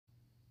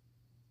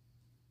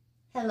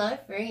Hello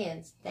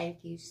friends,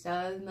 thank you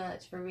so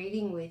much for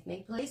reading with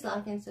me. Please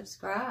like and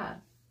subscribe.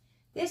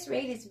 This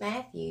read is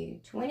Matthew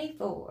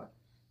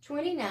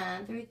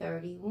 24:29 through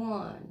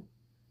 31.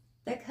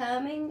 The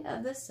coming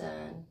of the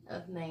Son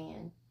of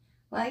Man.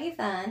 While you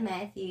find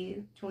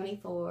Matthew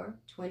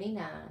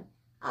 24:29,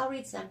 I'll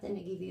read something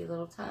to give you a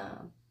little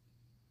time.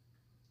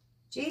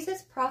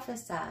 Jesus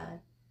prophesied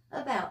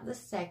about the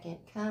second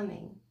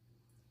coming.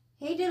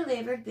 He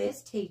delivered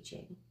this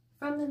teaching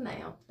from the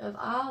Mount of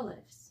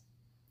Olives,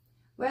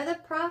 where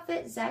the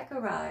prophet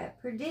Zechariah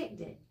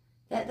predicted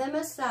that the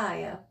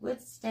Messiah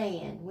would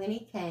stand when he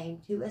came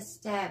to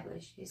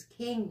establish his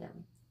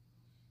kingdom.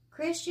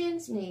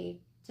 Christians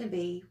need to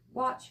be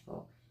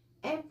watchful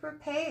and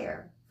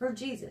prepare for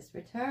Jesus'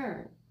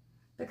 return,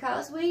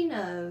 because we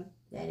know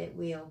that it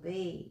will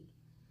be.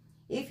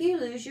 If you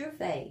lose your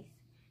faith,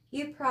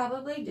 you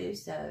probably do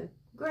so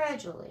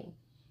gradually,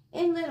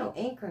 in little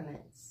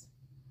increments.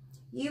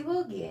 You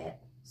will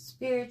get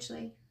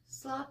spiritually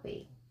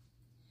sloppy.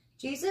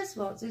 Jesus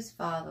wants his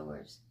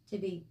followers to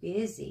be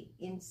busy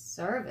in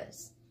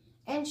service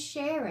and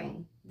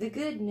sharing the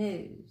good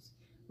news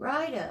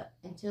right up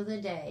until the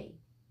day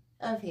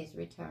of his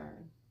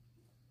return.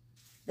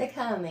 The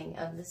coming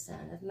of the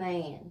Son of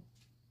Man.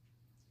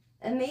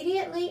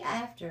 Immediately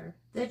after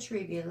the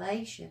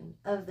tribulation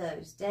of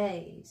those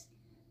days,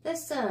 the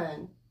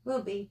sun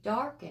will be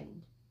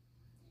darkened,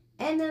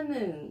 and the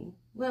moon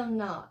will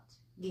not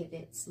give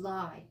its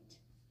light.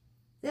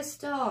 The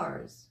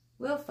stars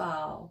will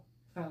fall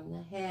from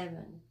the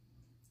heaven,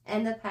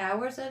 and the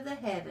powers of the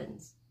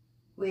heavens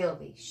will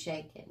be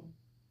shaken.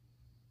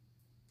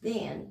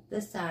 Then the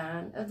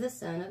sign of the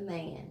Son of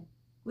Man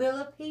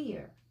will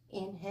appear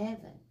in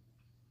heaven,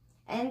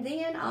 and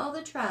then all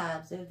the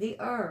tribes of the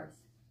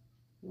earth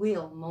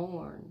will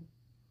mourn,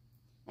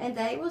 and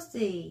they will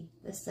see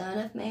the Son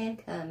of Man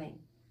coming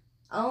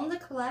on the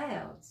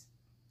clouds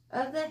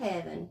of the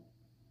heaven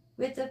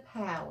with the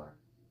power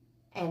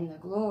and the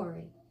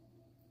glory.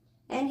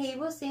 And he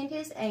will send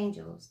his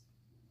angels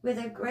with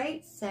a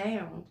great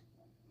sound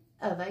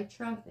of a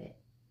trumpet,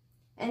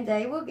 and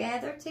they will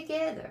gather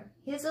together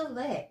his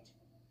elect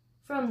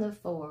from the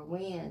four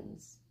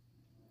winds,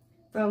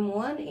 from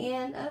one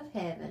end of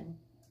heaven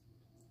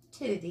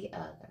to the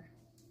other.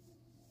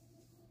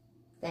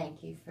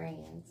 Thank you,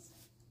 friends.